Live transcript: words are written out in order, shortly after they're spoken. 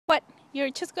You're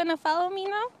just gonna follow me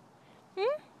now?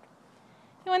 Hmm?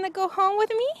 You wanna go home with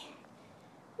me?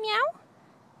 Meow?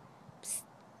 Psst.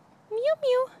 Mew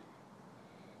mew.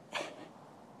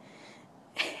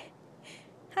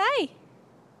 Hi.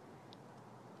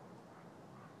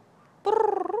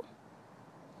 Brrr.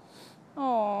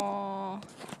 Oh.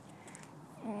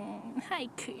 Hi,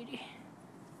 kitty.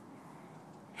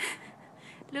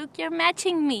 Look, you're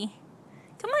matching me.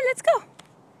 Come on, let's go.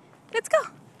 Let's go.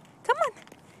 Come on.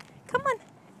 Come on.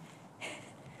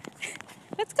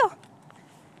 Let's go.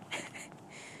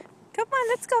 Come on,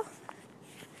 let's go.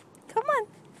 Come on.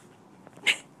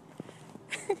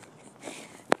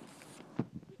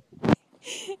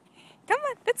 Come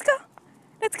on, let's go.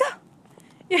 Let's go.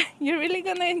 Yeah, you're really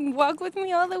gonna walk with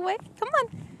me all the way? Come on.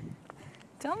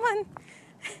 Come on.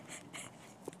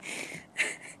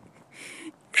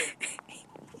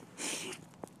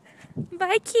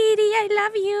 Bye, kitty. I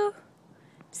love you.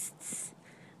 Psst.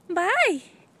 Bye.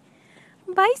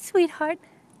 Bye, sweetheart.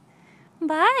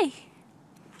 Bye.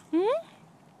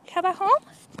 Have a home?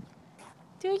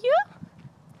 Do you?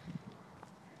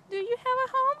 Do you have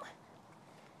a home?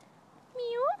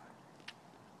 Mew?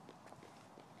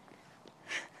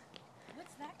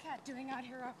 What's that cat doing out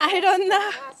here? I don't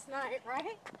know. Last night,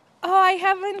 right? Oh, I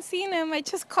haven't seen him. I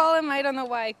just call him. I don't know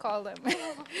why I called him.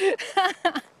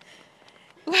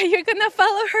 Well, you're gonna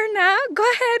follow her now? Go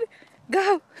ahead.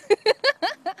 Go.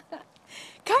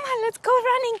 Come on, let's go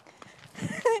running.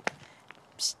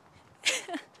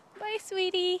 Bye,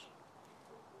 sweetie.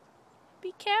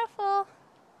 Be careful.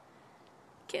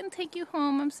 Can't take you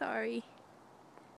home. I'm sorry.